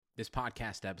This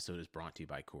podcast episode is brought to you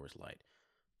by Coors Light.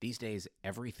 These days,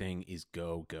 everything is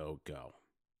go, go, go.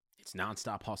 It's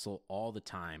nonstop hustle all the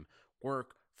time.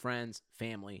 Work, friends,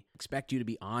 family expect you to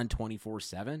be on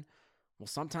 24/7. Well,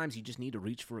 sometimes you just need to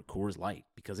reach for a Coors Light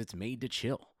because it's made to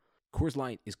chill. Coors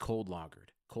Light is cold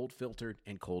lagered, cold filtered,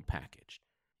 and cold packaged.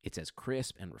 It's as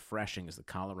crisp and refreshing as the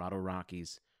Colorado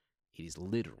Rockies. It is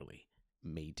literally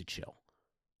made to chill.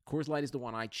 Coors Light is the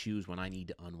one I choose when I need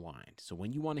to unwind. So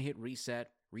when you want to hit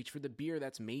reset, reach for the beer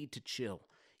that's made to chill.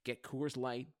 Get Coors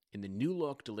Light in the new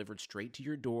look delivered straight to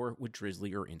your door with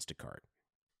Drizzly or Instacart.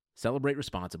 Celebrate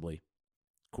responsibly.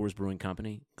 Coors Brewing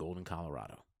Company, Golden,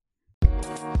 Colorado.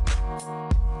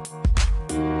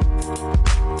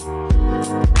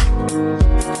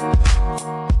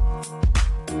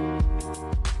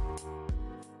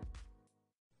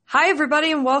 Hi,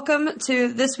 everybody, and welcome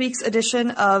to this week's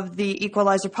edition of the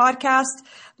Equalizer podcast.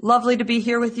 Lovely to be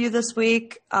here with you this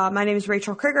week. My name is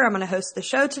Rachael Kriger. I'm going to host the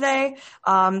show today.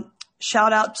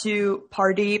 Shout out to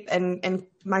Pardeep and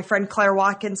my friend Claire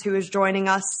Watkins, who is joining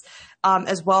us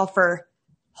as well, for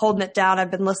holding it down.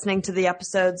 I've been listening to the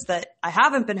episodes that I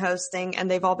haven't been hosting, and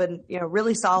they've all been,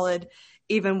 really solid,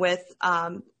 even with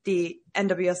the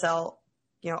NWSL,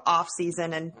 off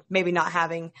season and maybe not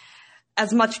having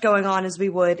as much going on as we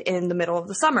would in the middle of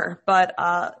the summer. But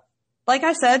like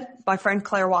I said, my friend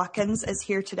Claire Watkins is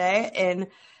here today in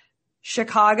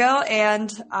Chicago.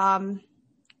 And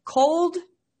cold,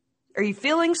 are you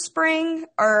feeling spring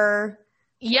or?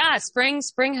 Yeah, spring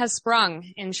has sprung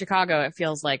in Chicago. It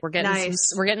feels like we're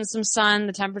getting some sun.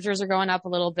 The temperatures are going up a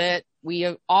little bit.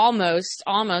 We almost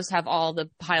have all the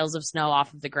piles of snow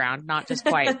off of the ground. Not just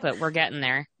quite, but we're getting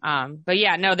there. But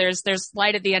yeah, no, there's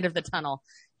light at the end of the tunnel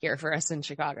here for us in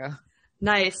Chicago.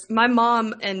 Nice. My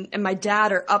mom and my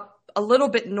dad are up a little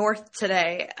bit north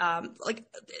today.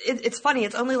 It's funny.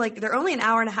 It's only they're only an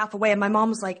hour and a half away. And my mom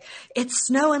was like, it's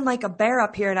snowing like a bear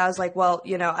up here. And I was like, well,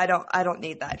 I don't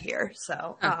need that here.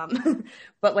 So,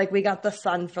 but we got the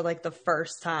sun for the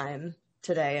first time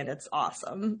today, and it's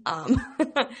awesome.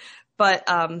 But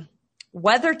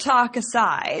weather talk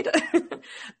aside,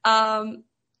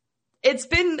 it's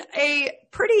been an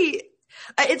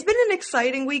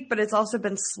exciting week, but it's also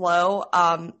been slow.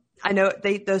 I know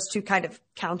those two kind of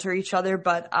counter each other,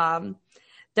 but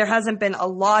there hasn't been a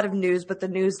lot of news. But the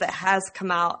news that has come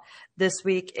out this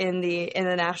week in the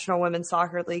National Women's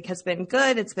Soccer League has been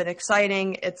good. It's been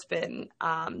exciting. It's been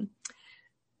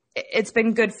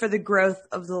good for the growth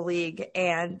of the league.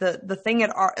 And the thing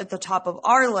at the top of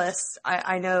our list,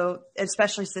 I know,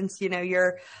 especially since,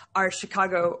 you're our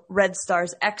Chicago Red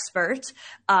Stars expert,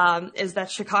 is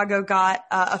that Chicago got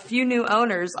a few new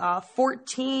owners,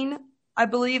 14, I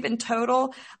believe, in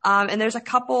total. And there's a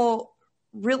couple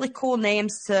really cool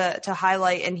names to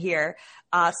highlight in here.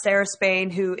 Sarah Spain,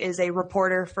 who is a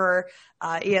reporter for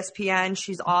ESPN.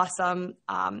 She's awesome.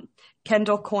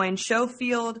 Kendall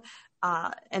Coyne-Schofield,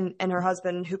 and her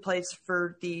husband, who plays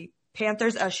for the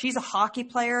Panthers. She's a hockey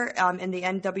player in the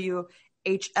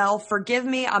NWHL. Forgive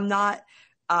me, I'm not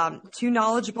too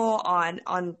knowledgeable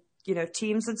on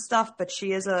teams and stuff, but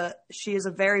she is a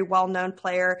very well-known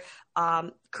player.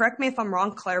 Correct me if I'm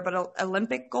wrong, Claire, but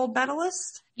Olympic gold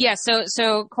medalist? Yeah,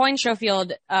 so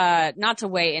Coyne-Schofield, not to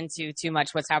weigh into too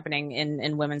much what's happening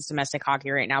in women's domestic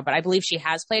hockey right now, but I believe she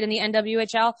has played in the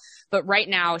NWHL, but right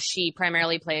now she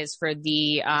primarily plays for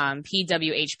the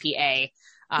PWHPA,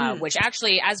 which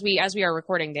actually, as we are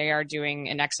recording, they are doing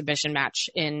an exhibition match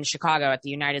in Chicago at the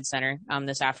United Center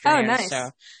this afternoon. Oh, nice. So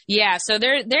yeah, so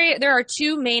there are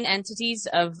two main entities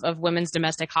of women's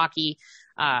domestic hockey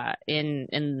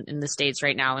in the States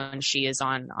right now, and she is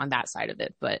on that side of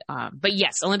it. But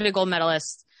yes, Olympic gold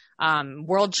medalist,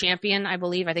 world champion, I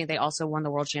believe. I think they also won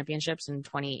the world championships in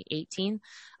 2018.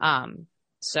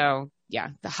 So yeah,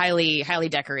 the highly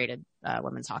decorated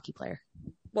women's hockey player.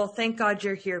 Well, thank God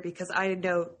you're here, because I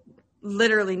know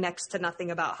literally next to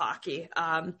nothing about hockey.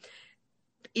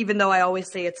 Even though I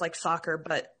always say it's like soccer,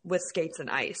 but with skates and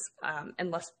ice,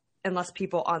 unless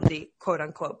people on the quote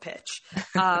unquote pitch.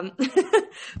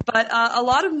 But a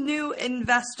lot of new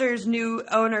investors, new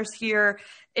owners here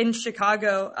in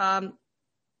Chicago.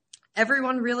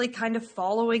 Everyone really kind of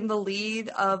following the lead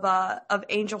of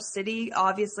Angel City.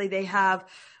 Obviously, they have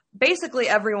basically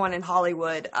everyone in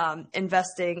Hollywood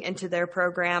investing into their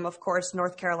program. Of course,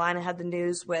 North Carolina had the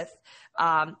news with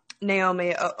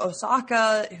Naomi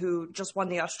Osaka, who just won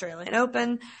the Australian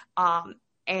Open.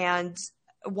 And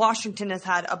Washington has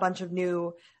had a bunch of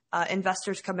new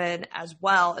investors come in as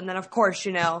well. And then, of course,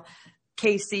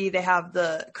 KC, they have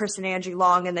the Chris and Angie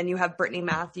Long, and then you have Brittany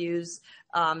Matthews,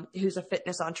 who's a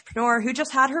fitness entrepreneur who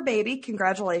just had her baby.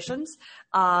 Congratulations.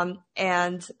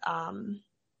 And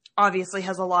obviously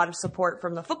has a lot of support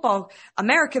from the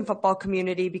American football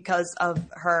community because of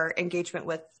her engagement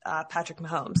with Patrick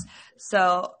Mahomes.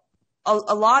 So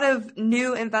a lot of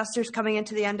new investors coming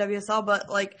into the NWSL, but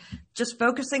like just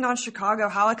focusing on Chicago,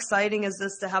 how exciting is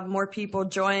this to have more people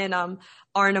join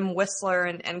Arnhem Whistler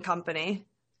and company?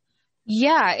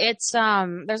 Yeah, it's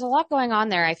there's a lot going on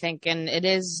there, I think, and it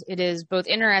is both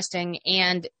interesting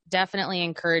and definitely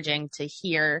encouraging to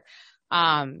hear.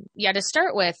 To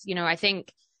start with, I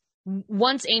think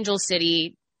once Angel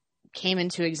City came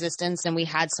into existence and we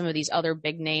had some of these other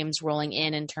big names rolling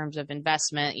in terms of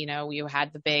investment, we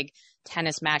had the big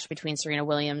tennis match between Serena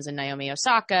Williams and Naomi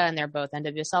Osaka, and they're both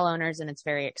NWSL owners, and it's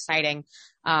very exciting.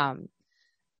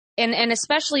 And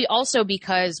especially also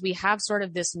because we have sort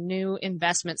of this new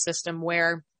investment system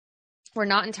where we're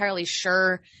not entirely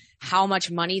sure how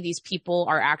much money these people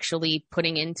are actually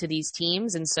putting into these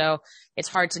teams. And so it's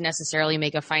hard to necessarily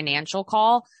make a financial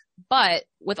call. But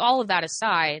with all of that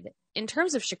aside, in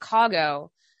terms of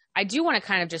Chicago, I do want to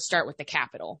kind of just start with the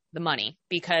capital, the money,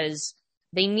 because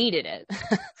they needed it.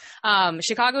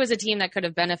 Chicago is a team that could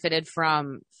have benefited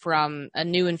from a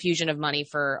new infusion of money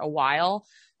for a while.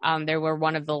 They were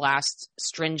one of the last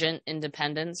stringent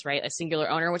independents, right? A singular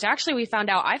owner, which actually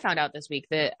I found out this week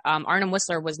that Arnhem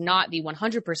Whistler was not the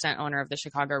 100% owner of the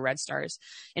Chicago Red Stars.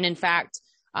 And in fact,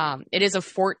 it is a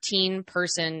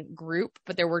 14-person group,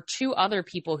 but there were 2 other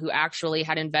people who actually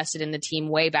had invested in the team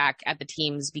way back at the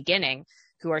team's beginning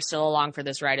who are still along for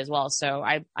this ride as well. So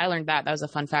I learned that. That was a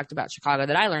fun fact about Chicago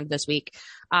that I learned this week.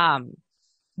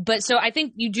 But so I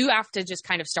think you do have to just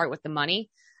kind of start with the money,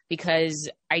 because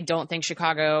I don't think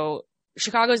Chicago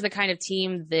is the kind of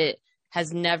team that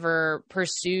has never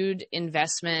pursued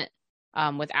investment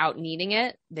without needing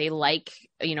it. They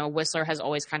Whistler has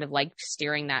always kind of liked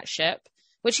steering that ship,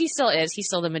 which he still is. He's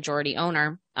still the majority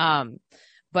owner.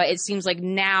 But it seems like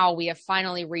now we have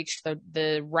finally reached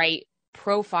the right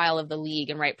profile of the league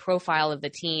and right profile of the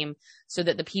team, so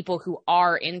that the people who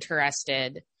are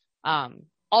interested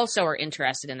also are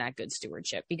interested in that good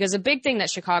stewardship. Because a big thing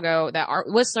that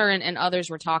Whistler and others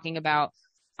were talking about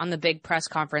on the big press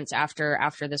conference after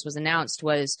this was announced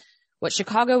was what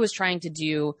Chicago was trying to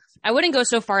do. I wouldn't go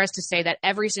so far as to say that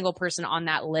every single person on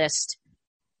that list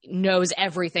knows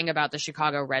everything about the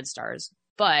Chicago Red Stars,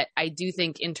 but I do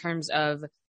think in terms of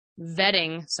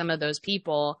vetting some of those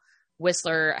people,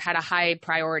 Whistler had a high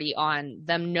priority on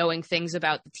them knowing things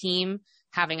about the team,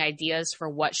 having ideas for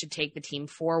what should take the team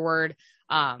forward,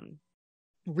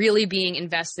 really being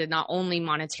invested not only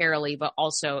monetarily, but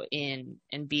also in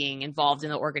being involved in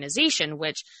the organization,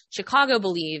 which Chicago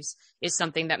believes is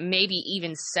something that maybe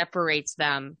even separates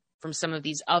them from some of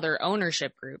these other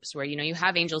ownership groups where, you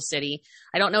have Angel City.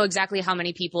 I don't know exactly how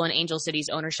many people in Angel City's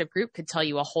ownership group could tell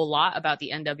you a whole lot about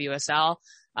the NWSL.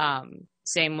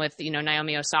 Same with,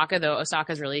 Naomi Osaka, though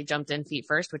Osaka's really jumped in feet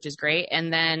first, which is great.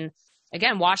 And then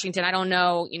again, Washington, I don't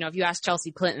know, if you ask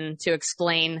Chelsea Clinton to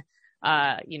explain,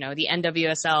 the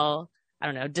NWSL,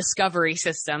 discovery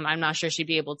system, I'm not sure she'd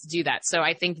be able to do that. So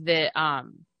I think that,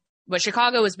 what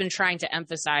Chicago has been trying to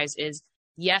emphasize is,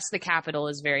 yes, the capital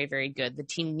is very, very good. The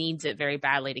team needs it very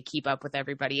badly to keep up with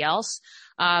everybody else.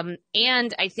 And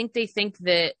I think they think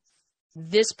that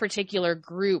this particular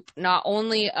group, not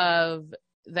only of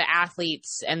the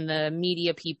athletes and the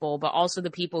media people, but also the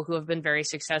people who have been very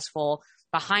successful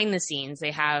behind the scenes.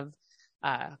 They have,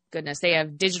 they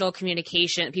have digital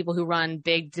communication, people who run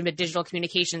big digital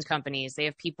communications companies. They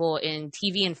have people in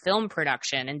TV and film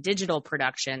production and digital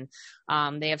production.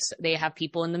 They have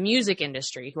people in the music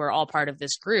industry who are all part of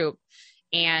this group.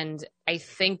 And I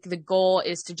think the goal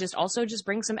is to just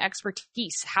bring some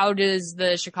expertise. How does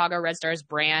the Chicago Red Stars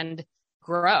brand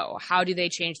grow? How do they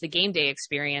change the game day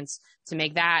experience to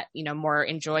make that, more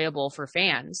enjoyable for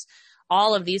fans?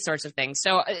 All of these sorts of things.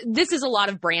 So this is a lot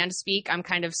of brand speak. I'm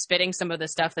kind of spitting some of the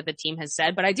stuff that the team has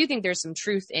said, but I do think there's some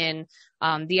truth in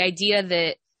the idea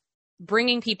that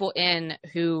bringing people in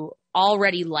who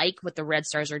already like what the Red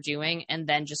Stars are doing and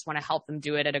then just want to help them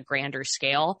do it at a grander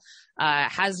scale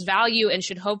has value and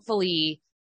should hopefully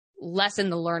lessen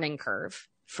the learning curve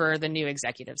for the new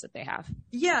executives that they have.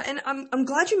 Yeah. And I'm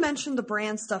glad you mentioned the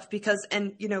brand stuff because,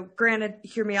 and, granted,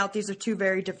 hear me out. These are 2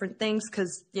 very different things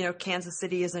because, Kansas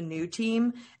City is a new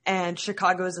team and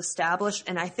Chicago is established.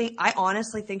 And I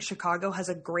honestly think Chicago has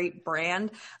a great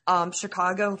brand.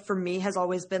 Chicago for me has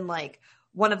always been like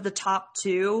one of the top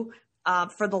 2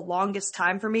 for the longest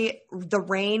time for me. The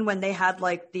Reign, when they had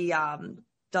like the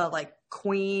like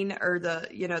queen or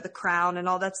the crown and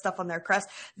all that stuff on their crest,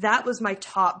 that was my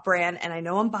top brand. And I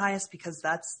know I'm biased because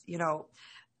that's,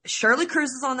 Shirley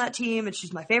Cruz is on that team and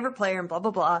she's my favorite player and blah,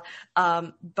 blah,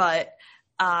 blah. But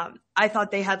I thought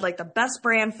they had like the best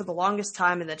brand for the longest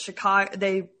time, and then Chicago,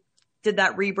 they did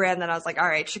that rebrand. Then I was like, all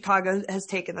right, Chicago has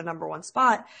taken the number one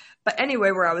spot. But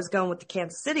anyway, where I was going with the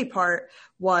Kansas City part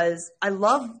was I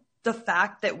love the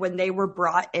fact that when they were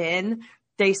brought in,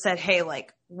 they said, hey,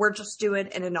 like, we're just doing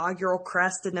an inaugural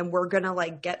crest, and then we're going to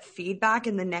like get feedback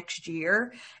in the next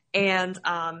year. And,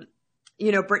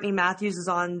 Brittany Matthews is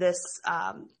on this,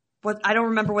 I don't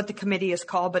remember what the committee is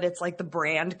called, but it's like the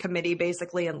brand committee,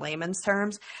 basically, in layman's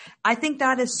terms. I think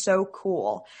that is so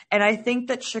cool. And I think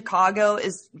that Chicago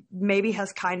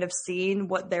has kind of seen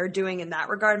what they're doing in that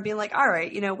regard and being like, all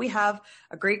right, we have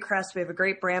a great crest, we have a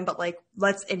great brand, but like,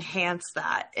 let's enhance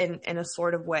that in a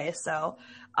sort of way. So,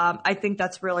 I think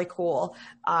that's really cool.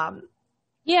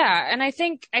 Yeah. And I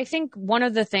think one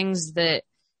of the things that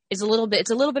is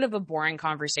it's a little bit of a boring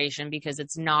conversation because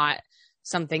it's not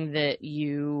something that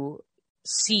you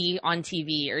see on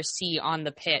TV or see on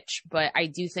the pitch. But I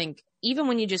do think even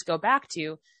when you just go back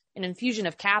to an infusion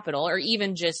of capital, or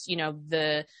even just,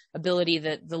 the ability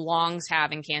that the Longs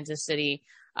have in Kansas City,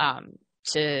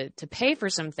 to pay for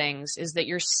some things, is that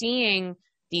you're seeing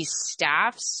these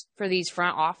staffs for these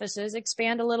front offices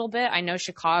expand a little bit. I know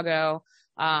Chicago,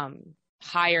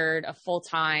 hired a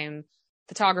full-time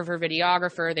photographer,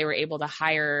 videographer. They were able to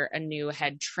hire a new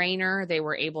head trainer. They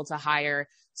were able to hire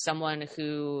someone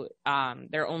who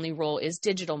their only role is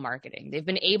digital marketing. They've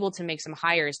been able to make some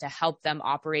hires to help them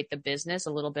operate the business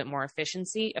a little bit more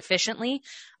efficiently.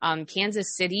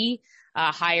 Kansas City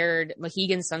hired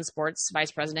Mohegan Sun Sports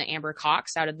Vice President Amber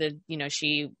Cox out of the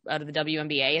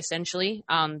WNBA, essentially,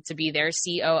 to be their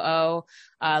COO.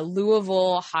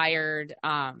 Louisville hired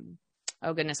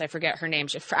oh goodness, I forget her name.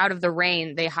 Out of the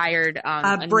Rain, they hired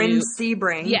Bryn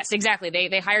Sebring. Yes, exactly.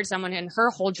 They hired someone, and her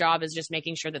whole job is just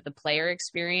making sure that the player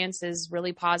experience is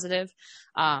really positive.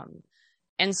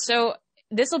 And so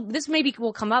this maybe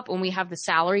will come up when we have the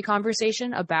salary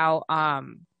conversation about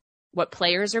what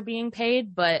players are being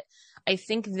paid. But I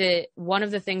think that one of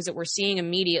the things that we're seeing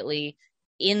immediately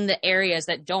in the areas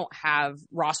that don't have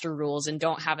roster rules and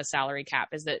don't have a salary cap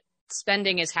is that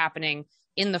spending is happening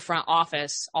in the front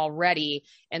office already.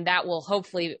 And that will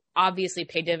hopefully obviously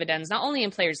pay dividends, not only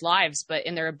in players' lives, but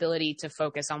in their ability to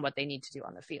focus on what they need to do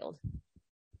on the field.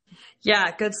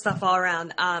 Yeah, good stuff all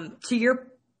around. To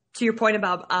your point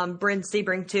about Bryn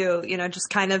Sebring too, just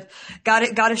kind of got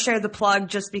to share the plug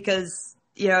just because,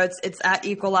 it's at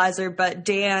Equalizer, but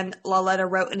Dan Laletta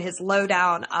wrote in his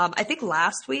lowdown, I think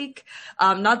last week,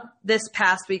 not this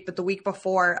past week, but the week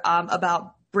before,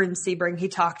 about Bryn Sebring. He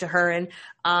talked to her, and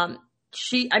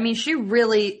she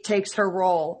really takes her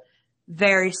role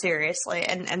very seriously,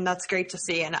 and that's great to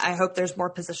see. And I hope there's more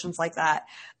positions like that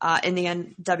in the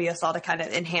NWSL to kind of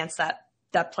enhance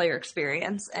that player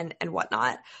experience and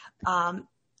whatnot.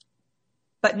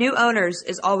 But new owners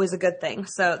is always a good thing.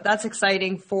 So that's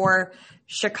exciting for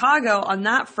Chicago on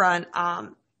that front.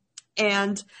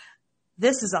 And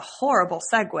this is a horrible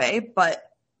segue, but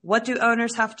what do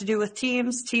owners have to do with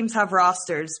teams? Teams have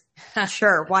rosters.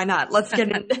 Sure, why not? Let's get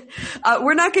in.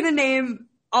 We're not going to name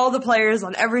all the players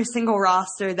on every single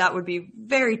roster. That would be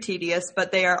very tedious,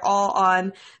 but they are all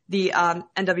on the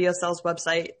NWSL's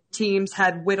website. Teams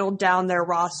had whittled down their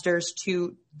rosters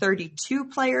to 32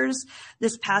 players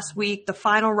this past week. The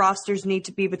final rosters need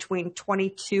to be between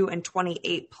 22 and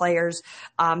 28 players.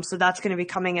 So that's going to be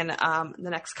coming in the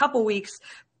next couple weeks.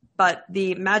 But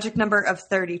the magic number of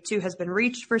 32 has been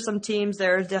reached for some teams.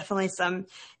 There are definitely some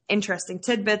interesting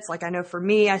tidbits. Like I know for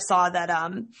me, I saw that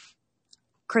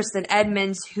Kristen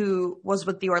Edmonds, who was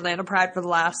with the Orlando Pride for the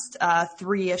last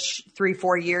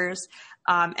 3-4 years,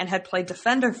 and had played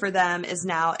defender for them, is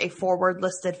now a forward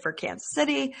listed for Kansas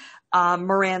City.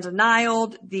 Miranda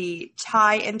Nylde, the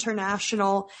Thai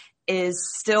international,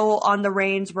 is still on the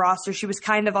Reigns roster. She was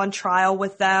kind of on trial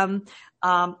with them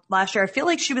last year. I feel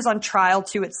like she was on trial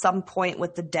too at some point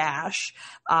with the Dash.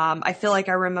 I feel like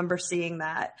I remember seeing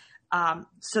that.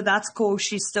 So that's cool.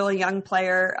 She's still a young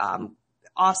player.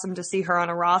 Awesome to see her on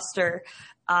a roster.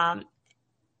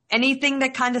 Anything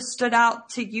that kind of stood out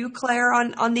to you, Claire,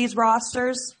 on these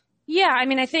rosters? Yeah,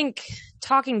 I think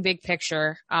talking big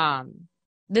picture,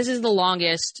 this is the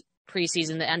longest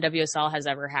preseason the NWSL has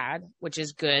ever had, which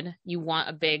is good. You want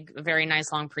a very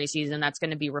nice long preseason. That's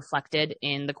going to be reflected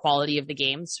in the quality of the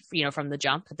games, from the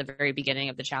jump at the very beginning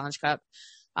of the Challenge Cup.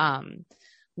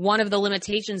 One of the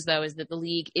limitations, though, is that the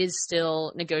league is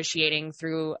still negotiating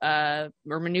through or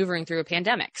maneuvering through a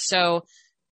pandemic. So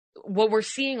what we're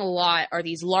seeing a lot are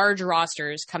these large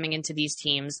rosters coming into these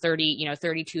teams,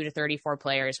 32 to 34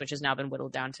 players, which has now been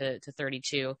whittled down to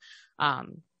 32,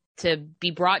 to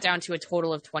be brought down to a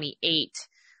total of 28,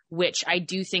 which I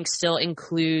do think still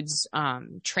includes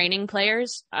training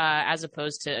players as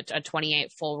opposed to a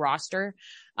 28 full roster.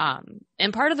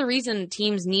 And part of the reason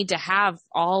teams need to have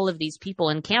all of these people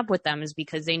in camp with them is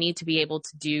because they need to be able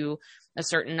to do a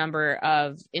certain number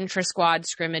of intra-squad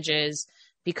scrimmages,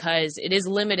 because it is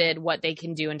limited what they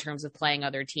can do in terms of playing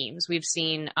other teams. We've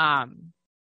seen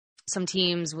some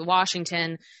teams,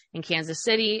 Washington and Kansas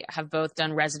City, have both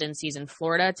done residencies in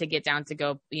Florida to get down to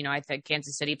go. I think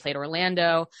Kansas City played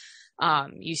Orlando.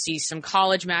 You see some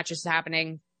college matches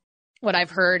happening. What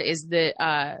I've heard is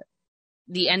that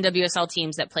the NWSL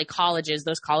teams that play colleges,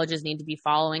 those colleges need to be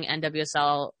following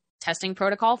NWSL testing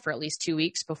protocol for at least 2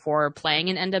 weeks before playing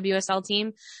an NWSL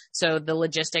team. So the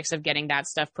logistics of getting that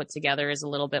stuff put together is a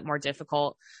little bit more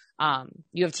difficult.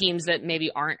 You have teams that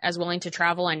maybe aren't as willing to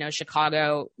travel. I know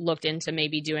Chicago looked into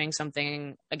maybe doing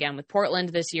something again with Portland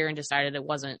this year and decided it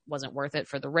wasn't worth it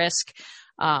for the risk.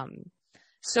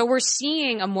 So we're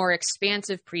seeing a more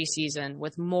expansive preseason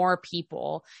with more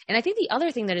people. And I think the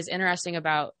other thing that is interesting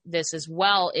about this as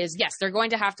well is, yes, they're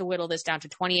going to have to whittle this down to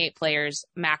 28 players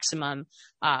maximum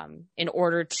in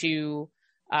order to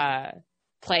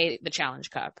play the Challenge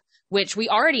Cup, which we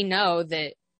already know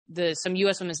that the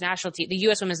U.S. Women's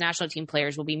National Team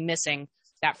players will be missing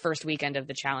that first weekend of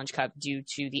the Challenge Cup due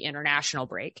to the international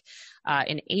break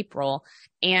in April.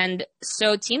 And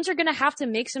so teams are going to have to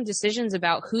make some decisions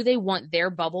about who they want their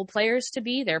bubble players to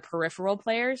be, their peripheral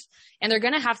players. And they're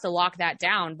going to have to lock that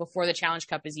down before the Challenge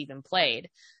Cup is even played.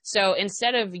 So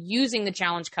instead of using the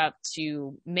Challenge Cup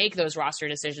to make those roster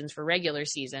decisions for regular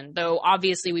season, though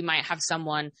obviously we might have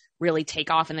someone really take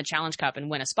off in the Challenge Cup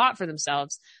and win a spot for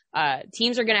themselves,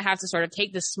 teams are going to have to sort of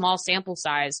take this small sample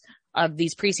size of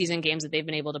these preseason games that they've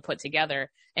been able to put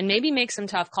together and maybe make some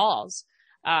tough calls.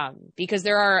 Because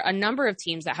there are a number of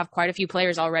teams that have quite a few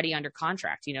players already under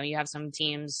contract. You have some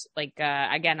teams like,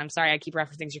 again, I'm sorry, I keep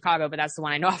referencing Chicago, but that's the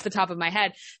one I know off the top of my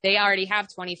head. They already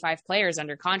have 25 players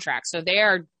under contract. So they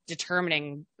are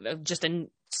determining just a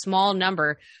small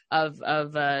number of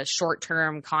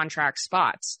short-term contract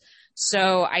spots.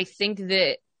 So I think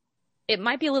that it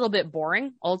might be a little bit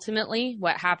boring, ultimately,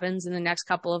 what happens in the next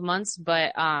couple of months,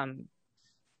 but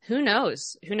who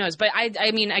knows? But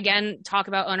I mean, again, talk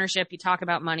about ownership, you talk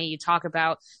about money, you talk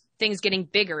about things getting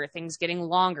bigger, things getting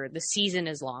longer. The season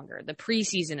is longer. The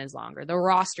preseason is longer. The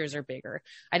rosters are bigger.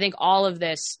 I think all of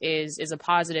this is a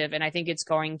positive, and I think it's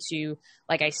going to,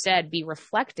 like I said, be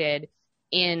reflected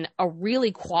in a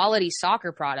really quality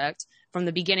soccer product from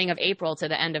the beginning of April to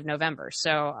the end of November.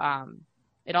 So,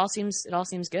 it all seems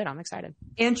good. I'm excited.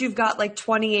 And you've got like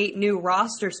 28 new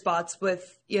roster spots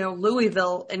with,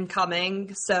 Louisville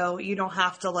incoming. So you don't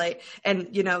have to and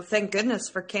thank goodness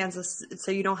for Kansas.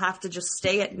 So you don't have to just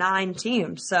stay at 9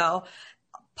 teams. So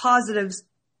positives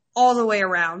all the way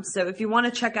around. So if you want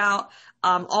to check out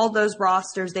all those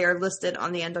rosters, they are listed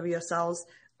on the NWSL's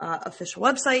official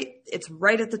website. It's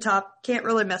right at the top. Can't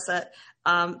really miss it.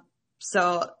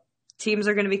 So teams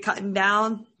are going to be cutting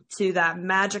down to that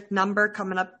magic number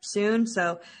coming up soon.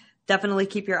 So definitely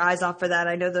keep your eyes out for that.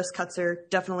 I know those cuts are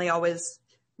definitely always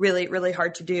really, really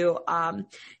hard to do.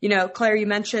 Claire, you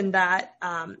mentioned that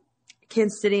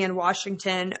Kansas City and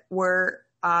Washington were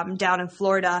down in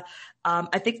Florida.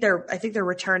 I think they're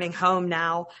returning home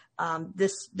now.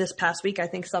 This past week, I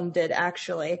think some did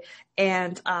actually.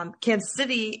 And Kansas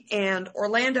City and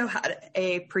Orlando had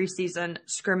a preseason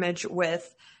scrimmage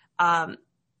with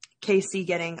KC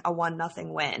getting a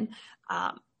 1-0 win.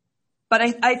 But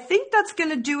I think that's going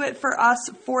to do it for us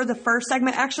for the first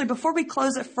segment. Actually, before we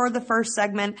close it for the first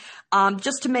segment,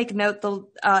 just to make note, the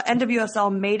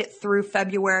NWSL made it through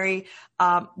February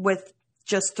with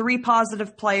just 3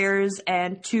 positive players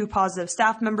and 2 positive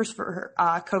staff members for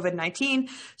COVID-19.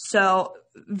 So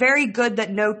very good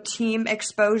that no team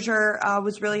exposure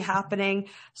was really happening.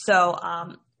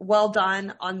 So well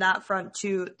done on that front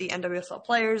to the NWSL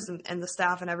players and the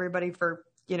staff and everybody for,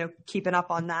 keeping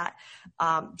up on that.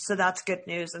 So that's good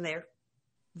news. And they're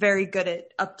very good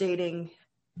at updating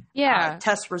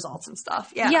test results and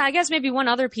stuff. Yeah, I guess maybe one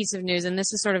other piece of news, and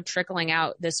this is sort of trickling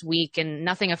out this week, and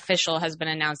nothing official has been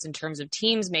announced in terms of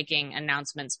teams making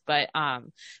announcements, but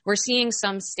we're seeing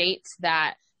some states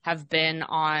that have been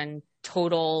on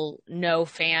total no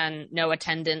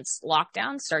attendance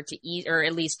lockdown start to ease, or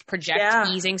at least project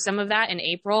easing some of that in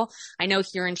April. I know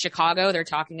here in Chicago, they're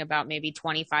talking about maybe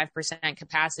 25%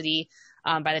 capacity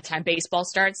by the time baseball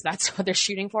starts. That's what they're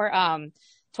shooting for.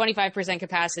 25%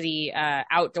 capacity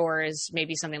outdoors,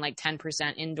 maybe something like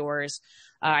 10% indoors.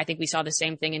 I think we saw the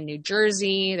same thing in New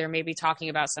Jersey. They're maybe talking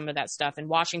about some of that stuff in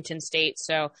Washington State.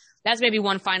 So that's maybe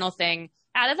one final thing.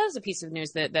 That was a piece of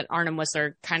news that Arnim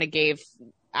Whistler kind of gave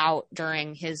out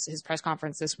during his press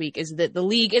conference this week is that the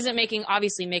league isn't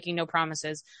making no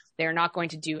promises. They're not going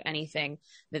to do anything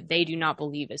that they do not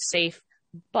believe is safe,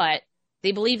 but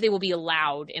they believe they will be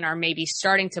allowed and are maybe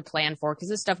starting to plan for, because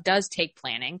this stuff does take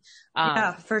planning.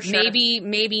 Yeah, for sure.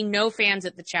 Maybe no fans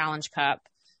at the Challenge Cup,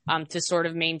 to sort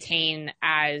of maintain,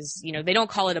 as, they don't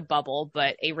call it a bubble,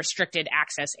 but a restricted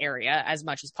access area as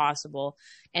much as possible.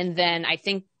 And then I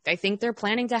think they're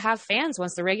planning to have fans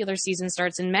once the regular season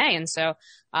starts in May. And so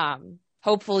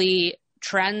hopefully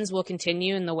trends will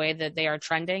continue in the way that they are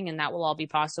trending, and that will all be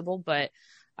possible. But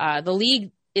the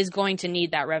league is going to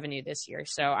need that revenue this year.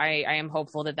 So I am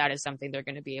hopeful that is something they're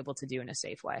going to be able to do in a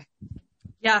safe way.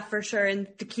 Yeah, for sure. And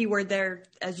the key word there,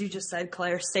 as you just said,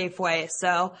 Claire, safe way.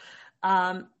 So,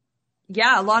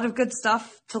 yeah, a lot of good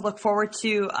stuff to look forward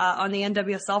to on the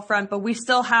NWSL front, but we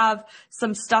still have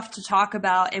some stuff to talk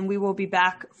about, and we will be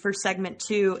back for segment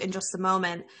 2 in just a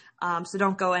moment. So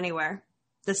don't go anywhere.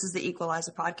 This is the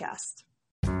Equalizer Podcast.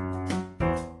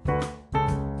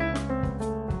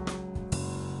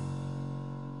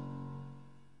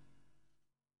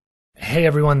 Hey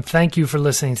everyone, thank you for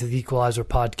listening to the Equalizer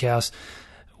Podcast.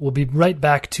 We'll be right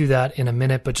back to that in a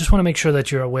minute, but just want to make sure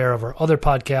that you're aware of our other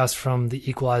podcasts from the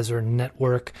Equalizer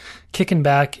Network. Kicking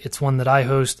Back, it's one that I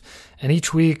host, and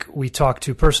each week we talk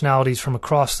to personalities from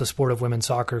across the sport of women's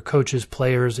soccer, coaches,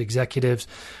 players, executives,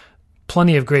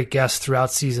 plenty of great guests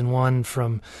throughout season 1,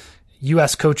 from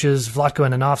U.S. coaches Vlatko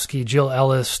Ananovsky, Jill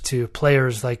Ellis, to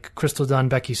players like Crystal Dunn,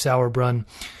 Becky Sauerbrunn,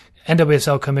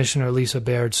 NWSL Commissioner Lisa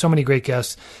Baird, so many great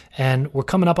guests. And we're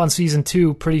coming up on season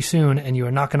 2 pretty soon, and you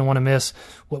are not going to want to miss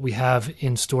what we have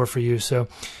in store for you. So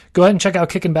go ahead and check out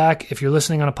Kicking Back. If you're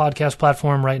listening on a podcast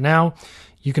platform right now,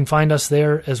 you can find us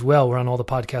there as well. We're on all the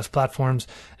podcast platforms,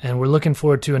 and we're looking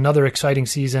forward to another exciting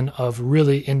season of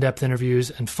really in-depth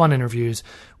interviews and fun interviews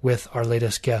with our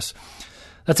latest guests.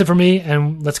 That's it for me,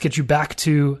 and let's get you back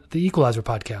to the Equalizer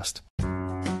Podcast.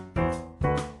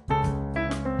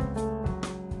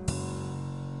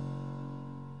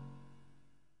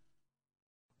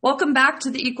 Welcome back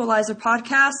to the Equalizer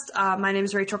Podcast. My name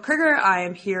is Rachael Kriger. I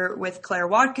am here with Claire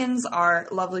Watkins. Our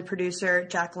lovely producer,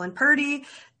 Jacqueline Purdy,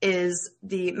 is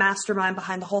the mastermind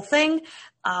behind the whole thing.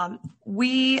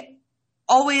 We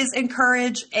always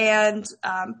encourage and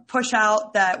push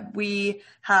out that we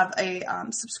have a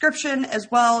subscription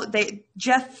as well.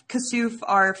 Jeff Kassouf,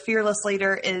 our fearless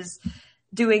leader, is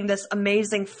doing this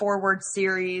amazing forward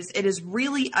series. It is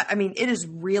really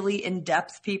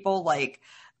in-depth, people,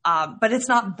 but it's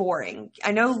not boring.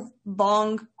 I know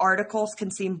long articles can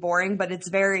seem boring, but it's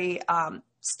very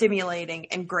stimulating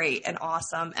and great and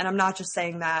awesome. And I'm not just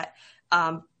saying that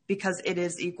because it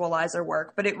is Equalizer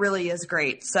work, but it really is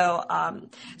great. So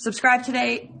subscribe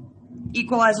today,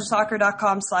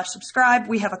 equalizersoccer.com/subscribe.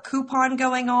 We have a coupon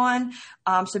going on,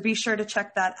 so be sure to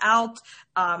check that out.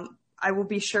 I will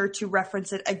be sure to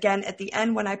reference it again at the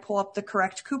end when I pull up the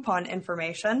correct coupon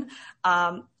information.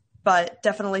 But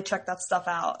definitely check that stuff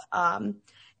out.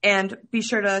 And be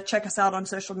sure to check us out on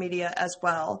social media as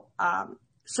well.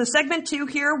 So segment 2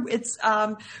 here,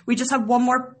 we just have one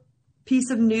more piece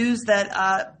of news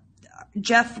that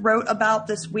Jeff wrote about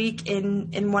this week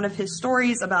in one of his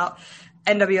stories about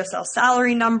NWSL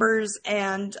salary numbers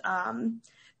and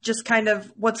just kind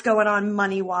of what's going on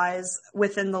money-wise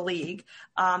within the league.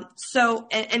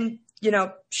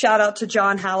 Shout out to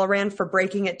John Halloran for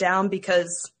breaking it down,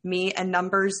 because me and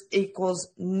numbers equals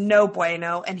no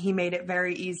bueno, and he made it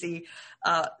very easy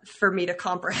for me to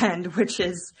comprehend, which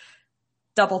is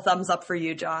double thumbs up for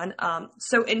you, John.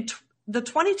 So in the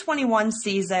 2021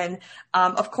 season,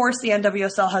 of course, the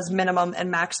NWSL has minimum and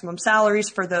maximum salaries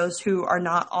for those who are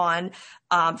not on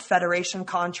federation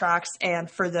contracts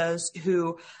and for those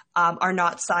who are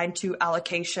not signed to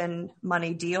allocation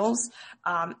money deals.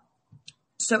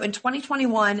 So in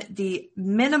 2021, the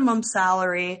minimum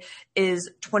salary is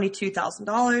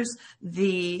 $22,000.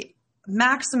 The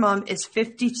maximum is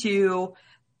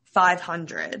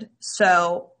 $52,500.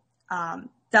 So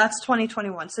that's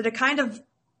 2021. So to kind of,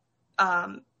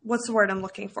 what's the word I'm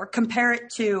looking for? Compare it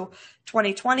to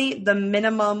 2020. The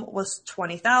minimum was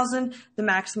 $20,000. The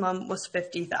maximum was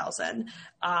 $50,000.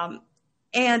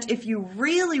 And if you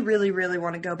really, really, really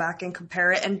want to go back and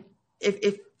compare it, and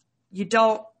if you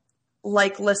don't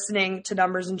like listening to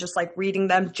numbers and just like reading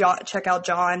them, check out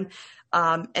John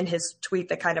and his tweet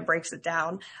that kind of breaks it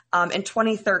down. In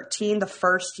 2013, the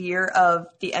first year of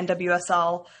the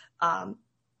NWSL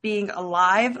being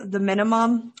alive, the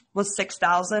minimum was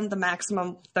 $6,000, the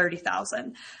maximum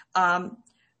 $30,000.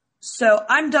 So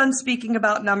I'm done speaking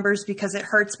about numbers because it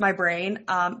hurts my brain.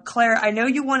 Claire, I know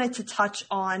you wanted to touch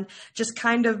on just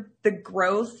kind of the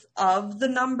growth of the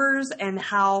numbers and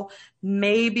how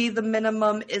maybe the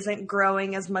minimum isn't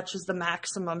growing as much as the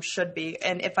maximum should be.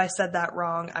 And if I said that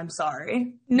wrong, I'm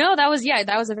sorry. No, that was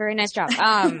a very nice job.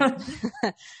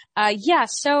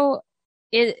 So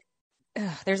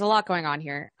there's a lot going on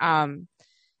here.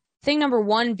 Thing number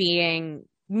one being,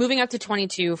 moving up to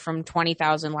 22 from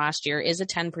 20,000 last year is a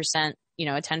 10%, a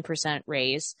 10%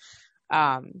 raise.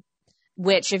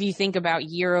 Which if you think about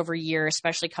year over year,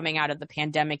 especially coming out of the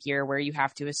pandemic year where you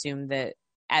have to assume that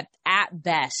at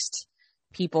best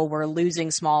people were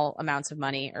losing small amounts of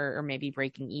money or maybe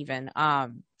breaking even.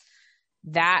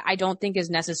 That I don't think is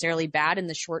necessarily bad in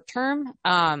the short term.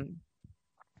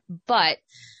 But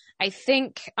I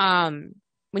think,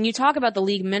 when you talk about the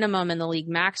league minimum and the league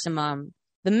maximum,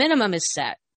 the minimum is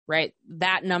set, right?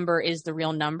 That number is the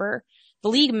real number. The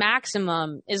league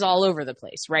maximum is all over the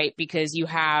place, right? Because you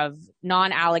have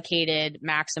non-allocated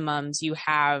maximums, you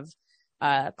have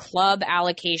club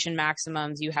allocation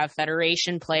maximums, you have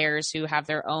federation players who have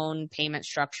their own payment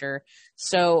structure.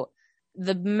 So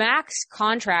the max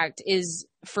contract is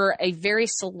for a very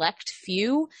select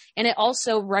few, and it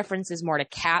also references more to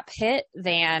cap hit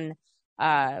than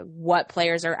what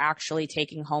players are actually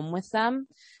taking home with them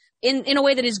in a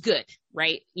way that is good,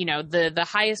 right? The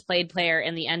highest paid player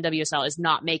in the NWSL is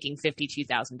not making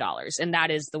 $52,000, and that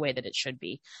is the way that it should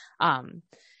be. And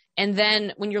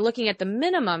then when you're looking at the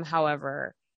minimum,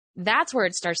 however, that's where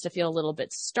it starts to feel a little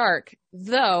bit stark,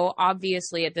 though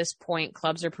obviously at this point,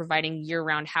 clubs are providing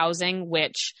year-round housing,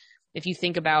 which if you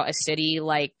think about a city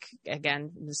like,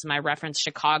 again, this is my reference,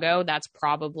 Chicago, that's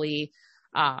probably,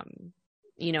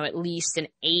 at least an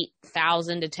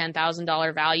 $8,000 to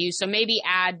 $10,000 value. So maybe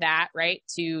add that, right,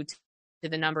 to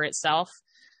the number itself.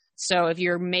 So if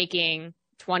you're making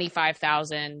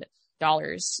 $25,000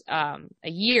 a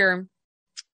year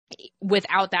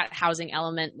without that housing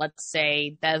element, let's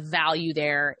say the value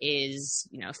there is,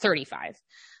 35,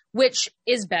 which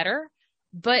is better,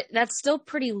 but that's still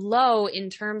pretty low in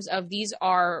terms of these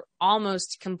are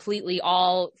almost completely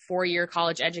all 4-year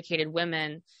college educated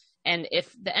women. And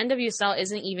if the NWSL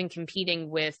isn't even competing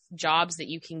with jobs that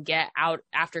you can get out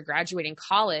after graduating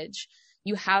college,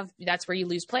 that's where you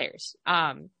lose players.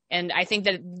 And I think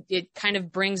that it kind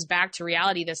of brings back to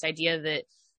reality this idea that,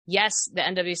 yes, the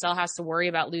NWSL has to worry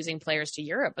about losing players to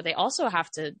Europe, but they also have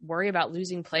to worry about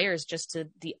losing players just to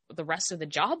the rest of the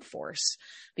job force,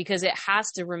 because it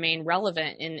has to remain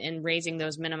relevant in raising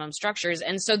those minimum structures.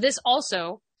 And so this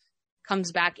also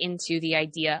comes back into the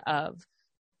idea of,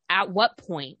 at what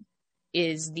point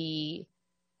is the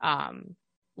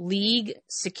league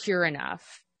secure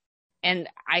enough? And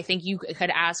I think you could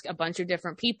ask a bunch of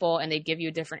different people and they'd give you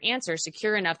a different answer,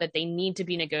 secure enough that they need to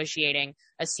be negotiating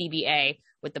a CBA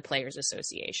with the Players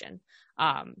Association.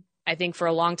 I think for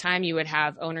a long time you would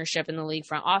have ownership in the league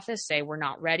front office say, we're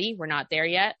not ready, we're not there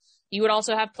yet. You would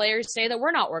also have players say that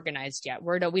we're not organized yet.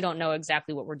 We don't know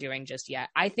exactly what we're doing just yet.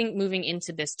 I think moving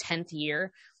into this 10th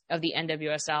year of the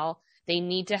NWSL, they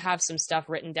need to have some stuff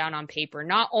written down on paper,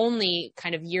 not only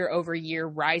kind of year over year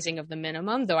rising of the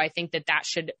minimum, though I think that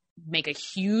should make a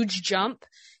huge jump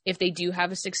if they do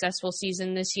have a successful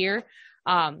season this year.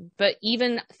 But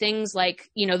even things like,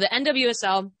 the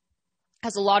NWSL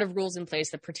has a lot of rules in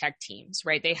place that protect teams,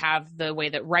 right? They have the way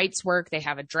that rights work. They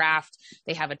have a draft.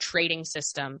 They have a trading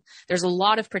system. There's a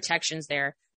lot of protections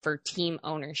there for team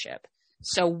ownership.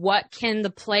 So what can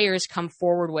the players come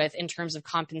forward with in terms of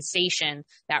compensation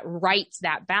that rights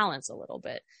that balance a little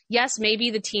bit? Yes,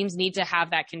 maybe the teams need to have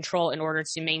that control in order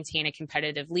to maintain a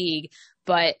competitive league,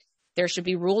 but there should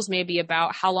be rules maybe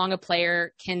about how long a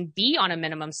player can be on a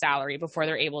minimum salary before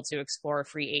they're able to explore a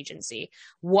free agency.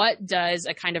 What does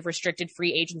a kind of restricted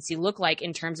free agency look like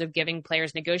in terms of giving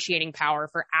players negotiating power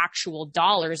for actual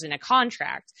dollars in a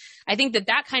contract? I think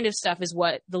that kind of stuff is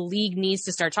what the league needs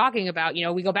to start talking about.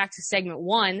 We go back to segment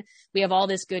 1, we have all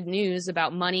this good news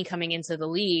about money coming into the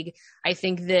league. I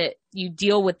think that you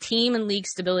deal with team and league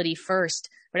stability first,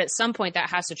 but at some point that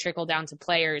has to trickle down to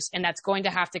players, and that's going to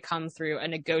have to come through a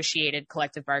negotiated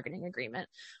collective bargaining agreement.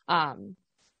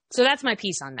 So that's my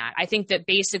piece on that. I think that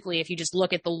basically, if you just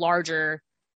look at the larger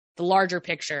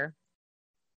picture,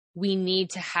 we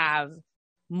need to have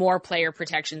more player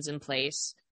protections in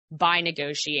place by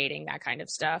negotiating that kind of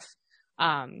stuff.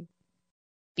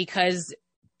 Because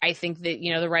I think that,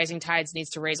 the rising tides needs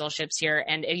to raise all ships here.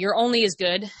 And if you're only as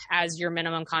good as your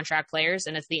minimum contract players,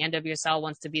 and if the NWSL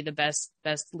wants to be the best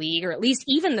league, or at least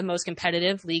even the most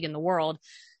competitive league in the world,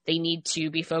 they need to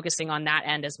be focusing on that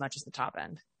end as much as the top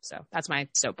end. So that's my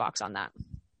soapbox on that.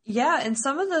 Yeah, and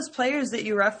some of those players that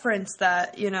you referenced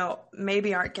that,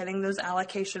 maybe aren't getting those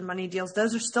allocation money deals,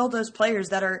 those are still those players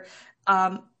that are,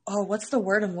 what's the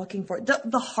word I'm looking for?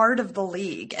 The heart of the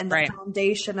league and the Right.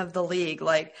 foundation of the league.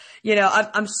 Like,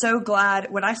 I'm so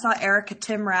glad when I saw Erica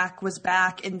Timrak was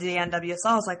back in the NWSL,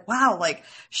 I was like, wow, like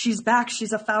she's back.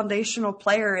 She's a foundational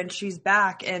player and she's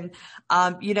back. And,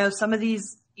 some of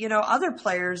these, other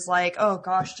players like, oh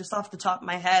gosh, just off the top of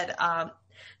my head,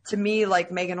 to me,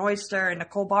 like Megan Oyster and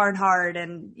Nicole Barnhart,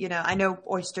 and, I know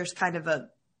Oyster's kind of a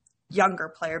younger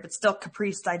player, but still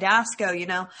Caprice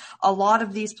Didasco, a lot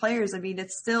of these players, I mean,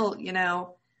 it's still,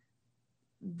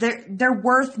 they're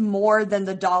worth more than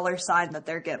the dollar sign that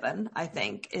they're given, I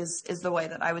think is the way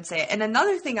that I would say it. And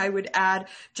another thing I would add,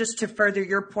 just to further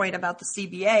your point about the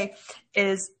CBA,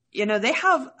 is, they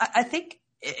have, I think,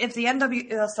 if the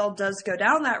NWSL does go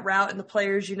down that route and the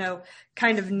players,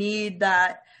 kind of need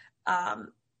that,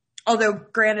 although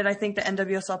granted, I think the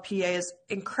NWSLPA is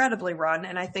incredibly run,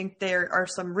 and I think there are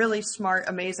some really smart,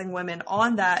 amazing women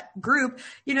on that group.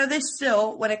 They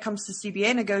still, when it comes to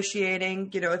CBA negotiating,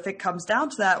 if it comes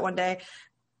down to that one day,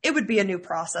 it would be a new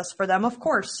process for them, of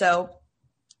course. So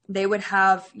they would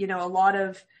have, a lot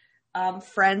of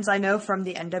friends I know from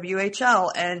the NWHL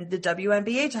and the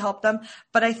WNBA to help them.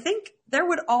 But I think there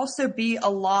would also be a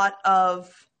lot of,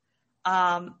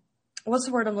 what's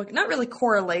the word I'm looking? Not really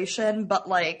correlation, but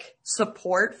like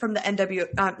support from the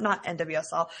not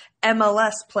NWSL,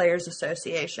 MLS Players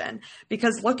Association.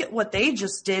 Because look at what they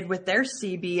just did with their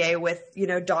CBA with,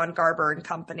 Don Garber and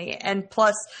company. And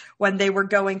plus, when they were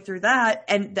going through that,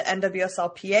 and the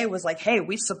NWSLPA was like, hey,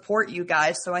 we support you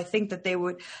guys. So I think that they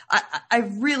would, I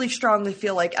really strongly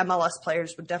feel like MLS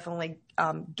players would definitely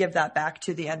give that back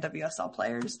to the NWSL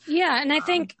players. Yeah. And I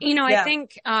think, I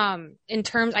think in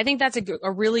terms, I think that's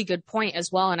a really good point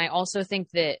as well. And I also think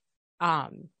that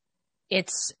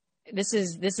this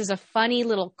is a funny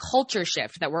little culture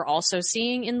shift that we're also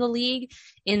seeing in the league,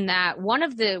 in that one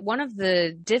of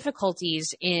the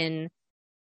difficulties in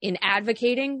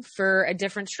advocating for a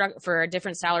different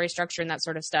salary structure and that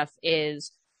sort of stuff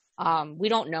is we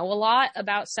don't know a lot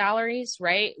about salaries,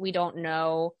 right? We don't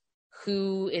know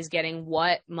who is getting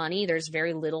what money. There's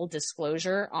very little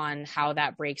disclosure on how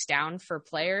that breaks down for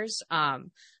players,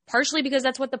 partially because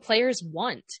that's what the players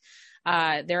want.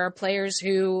 There are players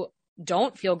who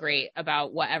don't feel great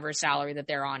about whatever salary that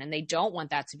they're on, and they don't want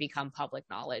that to become public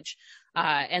knowledge.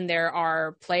 And there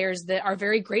are players that are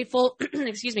very grateful,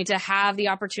 to have the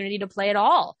opportunity to play at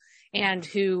all, and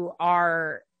who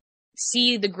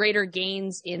see the greater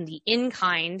gains in the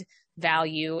in-kind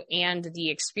value and the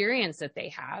experience that they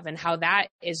have and how that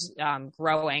is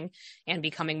growing and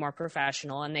becoming more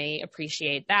professional, and they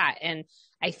appreciate that. And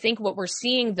I think what we're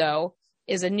seeing, though,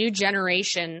 is a new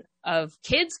generation of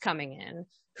kids coming in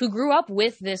who grew up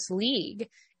with this league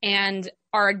and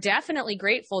are definitely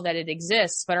grateful that it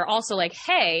exists, but are also like,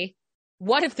 hey,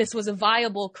 what if this was a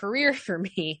viable career for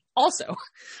me also?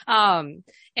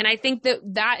 And I think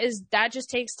that just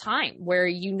takes time, where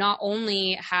you not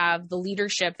only have the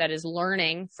leadership that is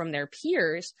learning from their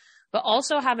peers, but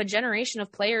also have a generation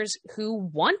of players who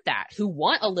want that, who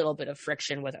want a little bit of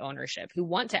friction with ownership, who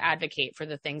want to advocate for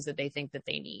the things that they think that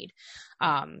they need.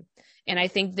 And I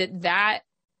think that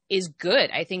is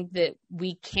good. I think that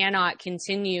we cannot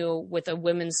continue with a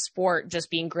women's sport just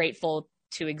being grateful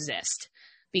to exist,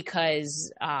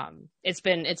 because it's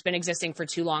been existing for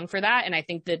too long for that. And I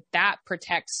think that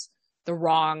protects the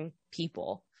wrong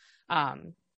people.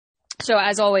 So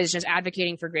as always, just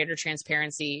advocating for greater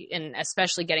transparency, and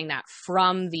especially getting that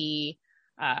from the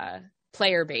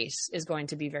player base, is going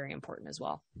to be very important as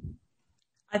well.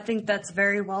 I think that's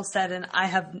very well said. And I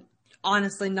have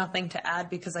honestly nothing to add,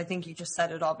 because I think you just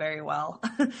said it all very well.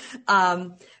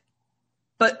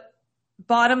 But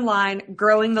bottom line,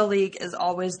 growing the league is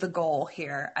always the goal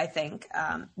here, I think.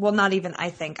 Well, not even I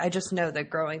think. I just know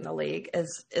that growing the league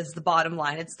is the bottom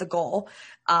line. It's the goal.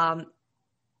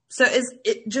 So is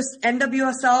it just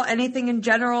NWSL, anything in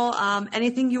general,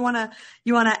 anything you want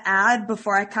to add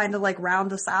before I kind of like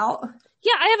round us out?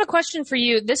 Yeah, I have a question for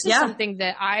you. This is something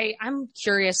that I'm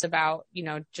curious about,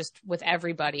 just with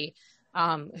everybody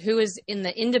who is in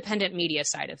the independent media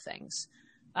side of things.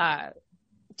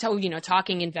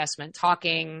 Talking investment,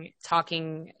 talking,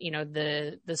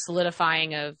 the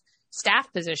solidifying of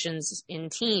staff positions in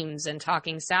teams, and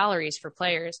talking salaries for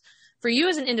players. For you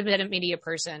as an independent media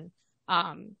person,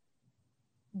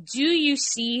 do you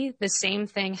see the same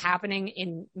thing happening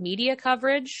in media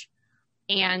coverage?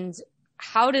 And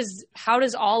how does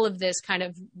all of this kind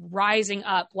of rising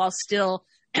up while still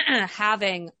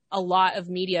having a lot of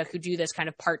media who do this kind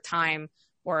of part-time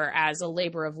or as a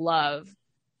labor of love,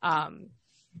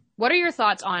 What are your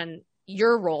thoughts on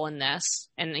your role in this?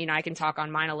 And, I can talk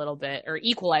on mine a little bit, or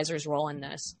Equalizer's role in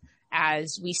this,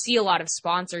 as we see a lot of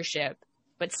sponsorship,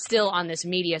 but still on this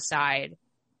media side,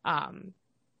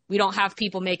 we don't have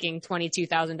people making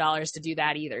 $22,000 to do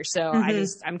that either. So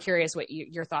I'm curious what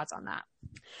your thoughts on that.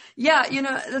 Yeah,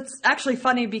 that's actually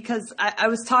funny because I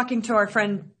was talking to our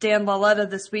friend Dan Laletta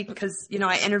this week because,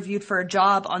 I interviewed for a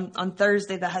job on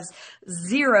Thursday that has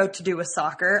zero to do with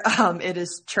soccer. It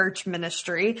is church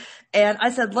ministry. And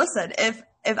I said, listen, if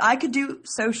I could do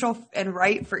social and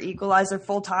write for Equalizer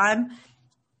full time,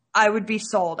 I would be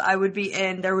sold. I would be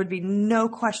in. There would be no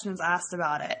questions asked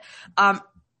about it.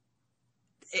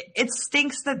 It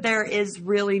stinks that there is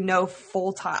really no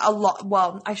full-time,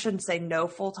 well, I shouldn't say no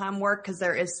full-time work because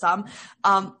there is some.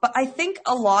 But I think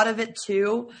a lot of it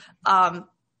too, and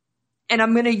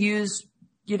I'm going to use,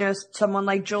 someone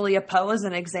like Julia Poe as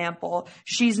an example.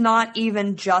 She's not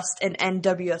even just an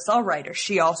NWSL writer.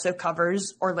 She also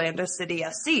covers Orlando City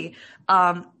SC,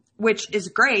 which is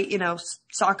great.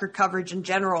 Soccer coverage in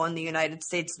general in the United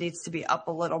States needs to be up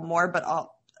a little more, but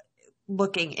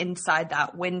looking inside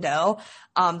that window,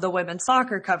 the women's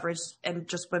soccer coverage and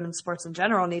just women's sports in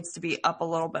general needs to be up a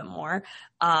little bit more,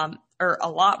 or a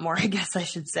lot more, I guess I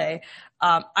should say.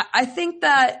 I think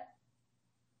that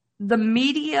the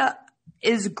media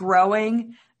is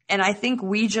growing, and I think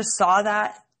we just saw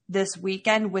that this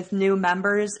weekend with new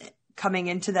members coming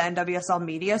into the NWSL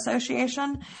Media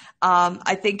Association.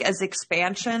 I think as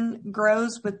expansion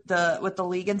grows with the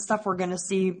league and stuff, we're going to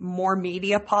see more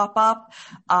media pop up.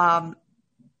 I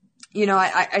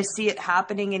see it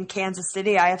happening in Kansas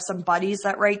City. I have some buddies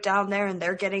that write down there, and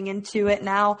they're getting into it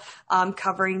now,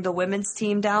 covering the women's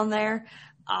team down there.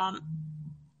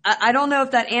 I don't know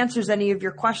if that answers any of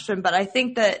your question, but I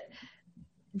think that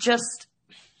just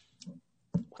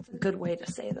what's a good way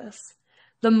to say this?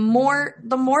 The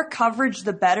more coverage,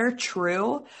 the better,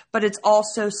 true, but it's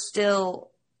also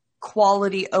still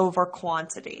quality over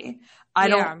quantity.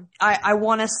 I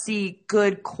want to see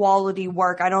good quality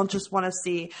work. I don't just want to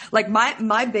see, like,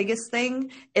 my biggest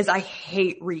thing is I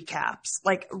hate recaps.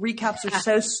 Like, recaps are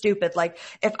so stupid. Like,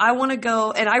 if I want to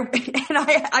go and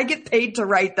I get paid to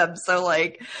write them. So,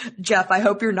 like, Jeff, I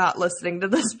hope you're not listening to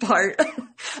this part.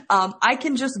 I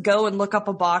can just go and look up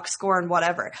a box score and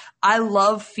whatever. I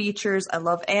love features. I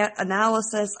love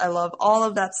analysis. I love all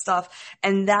of that stuff.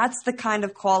 And that's the kind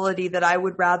of quality that I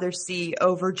would rather see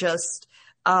over just,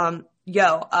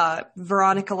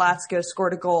 Veronica Latsko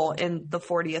scored a goal in the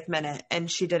 40th minute and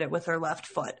she did it with her left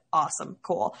foot. Awesome.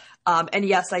 Cool. And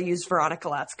yes, I use Veronica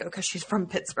Latsko because she's from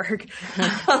Pittsburgh.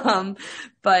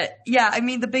 But yeah, I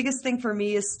mean, the biggest thing for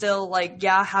me is still like,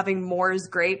 having more is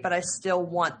great, but I still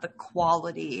want the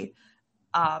quality,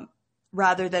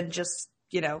 rather than just,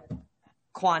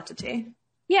 quantity.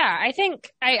 Yeah, I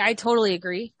think I totally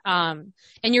agree. And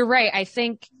you're right. I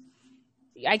think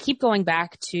I keep going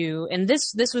back to, and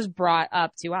this was brought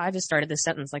up to, I just started this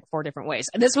sentence like 4 different ways.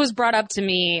 This was brought up to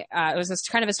me. It was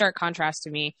kind of a stark contrast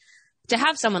to me to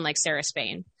have someone like Sarah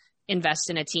Spain invest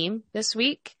in a team this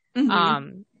week,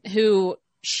 who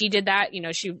she did that,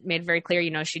 she made very clear,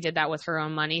 she did that with her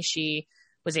own money. She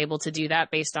was able to do that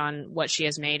based on what she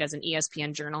has made as an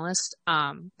ESPN journalist,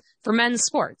 for men's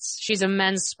sports. She's a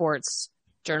men's sports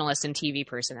journalist and TV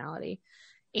personality.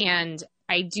 And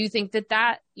I do think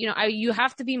that, you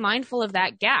have to be mindful of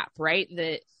that gap, right?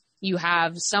 That you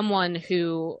have someone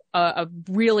who, a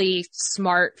really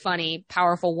smart, funny,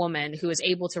 powerful woman who is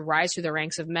able to rise through the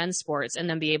ranks of men's sports and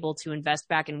then be able to invest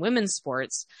back in women's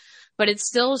sports. But it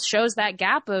still shows that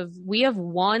gap of, we have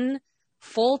one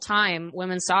full-time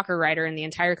women's soccer writer in the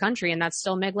entire country, and that's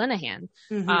still Meg Linehan.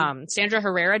 Sandra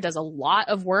Herrera does a lot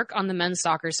of work on the men's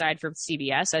soccer side for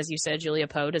CBS. As you said, Julia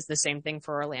Poe does the same thing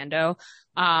for Orlando.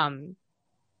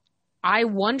 I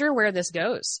wonder where this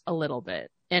goes a little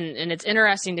bit. And it's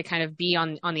interesting to kind of be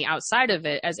on the outside of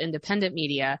it as independent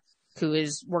media who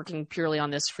is working purely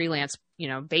on this freelance,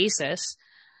 basis,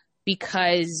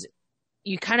 because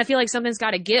you kind of feel like something's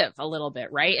got to give a little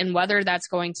bit, right? And whether that's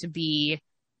going to be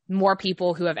more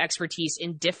people who have expertise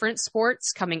in different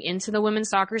sports coming into the women's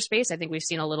soccer space. I think we've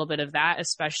seen a little bit of that,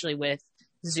 especially with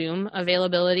Zoom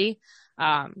availability.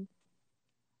 I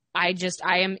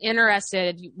am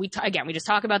interested. We just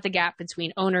talk about the gap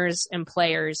between owners and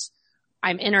players.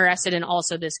 I'm interested in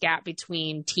also this gap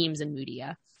between teams and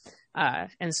media.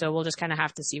 And so we'll just kind of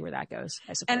have to see where that goes,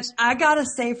 I suppose. And I gotta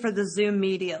say, for the Zoom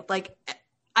media, like,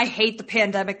 I hate the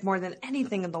pandemic more than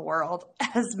anything in the world,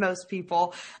 as most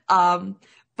people.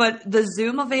 But the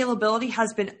Zoom availability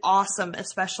has been awesome,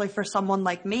 especially for someone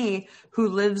like me who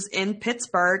lives in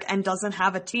Pittsburgh and doesn't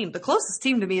have a team. The closest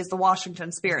team to me is the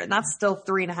Washington Spirit, and that's still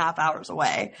 3.5 hours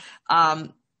away.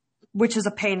 which is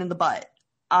a pain in the butt.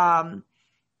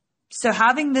 So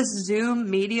having this Zoom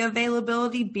media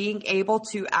availability, being able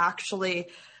to actually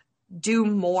do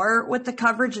more with the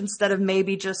coverage instead of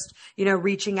maybe just,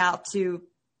 reaching out to,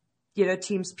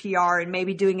 teams PR and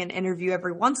maybe doing an interview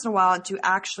every once in a while, and to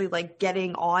actually like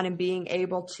getting on and being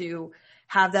able to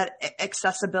have that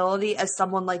accessibility as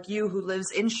someone like you who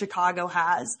lives in Chicago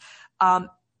has.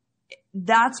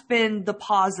 That's been the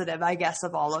positive, I guess,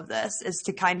 of all of this, is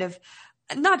to kind of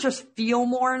not just feel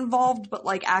more involved, but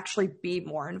like actually be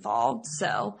more involved.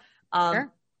 So,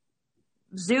 Sure.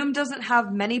 Zoom doesn't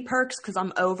have many perks because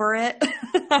I'm over it.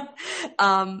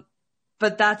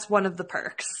 But that's one of the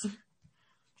perks.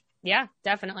 Yeah,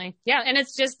 definitely. Yeah. And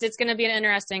it's going to be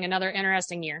another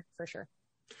interesting year for sure.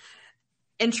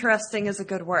 Interesting is a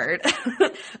good word.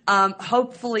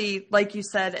 Hopefully, like you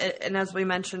said, and as we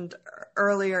mentioned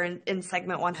earlier in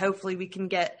segment 1, hopefully we can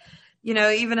get,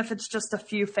 even if it's just a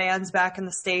few fans back in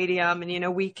the stadium,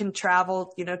 and, we can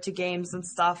travel, to games and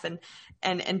stuff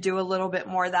and do a little bit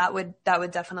more. That would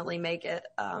definitely make it,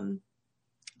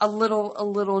 a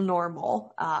little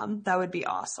normal. That would be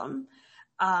awesome.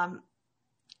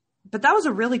 But that was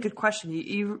a really good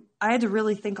question. I had to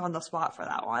really think on the spot for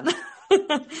that one.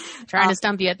 Trying to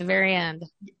stump you at the very end.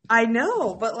 I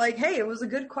know, but like, hey, it was a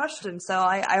good question. So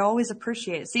I always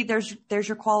appreciate it. See, there's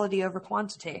your quality over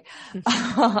quantity.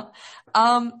 To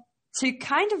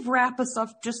kind of wrap us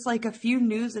up, just like a few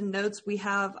news and notes, we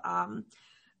have,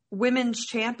 Women's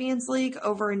Champions League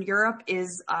over in Europe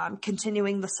is,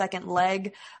 continuing the second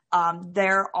leg.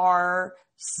 There are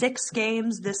 6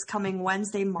 games this coming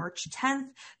Wednesday, March 10th.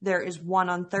 There is one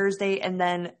on Thursday, and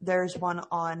then there's one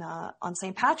on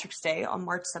St. Patrick's Day on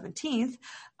March 17th.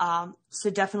 So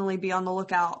definitely be on the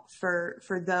lookout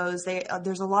for those.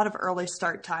 There's a lot of early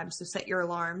start times, so set your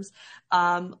alarms.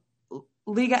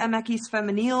 Liga MX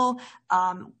Femenil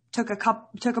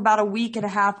took about a week and a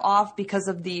half off because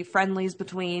of the friendlies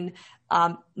between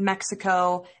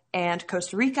Mexico and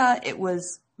Costa Rica. It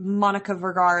was Monica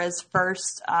Vergara's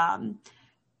first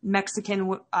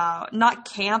Mexican, not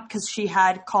camp, because she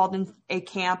had called in a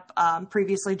camp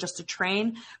previously just to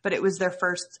train, but it was their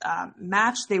first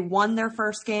match. They won their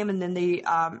first game, and then they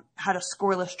had a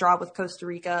scoreless draw with Costa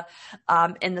Rica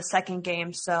in the second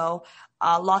game. So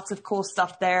lots of cool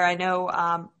stuff there. I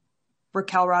know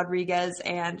Raquel Rodriguez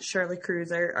and Shirley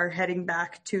Cruz are heading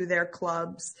back to their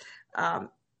clubs,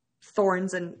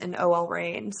 Thorns and OL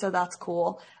Reign. So that's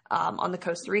cool on the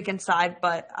Costa Rican side.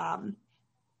 But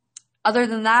other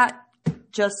than that,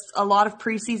 just a lot of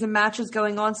preseason matches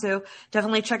going on. So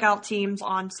definitely check out teams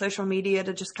on social media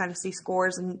to just kind of see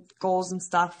scores and goals and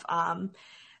stuff.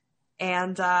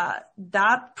 And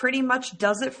that pretty much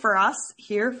does it for us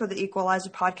here for the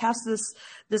Equalizer podcast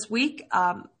this week.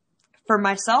 For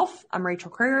myself, I'm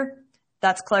Rachael Kriger.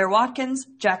 That's Claire Watkins.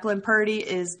 Jacqueline Purdy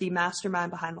is the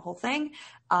mastermind behind the whole thing.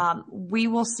 We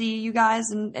will see you guys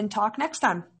and talk next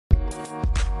time.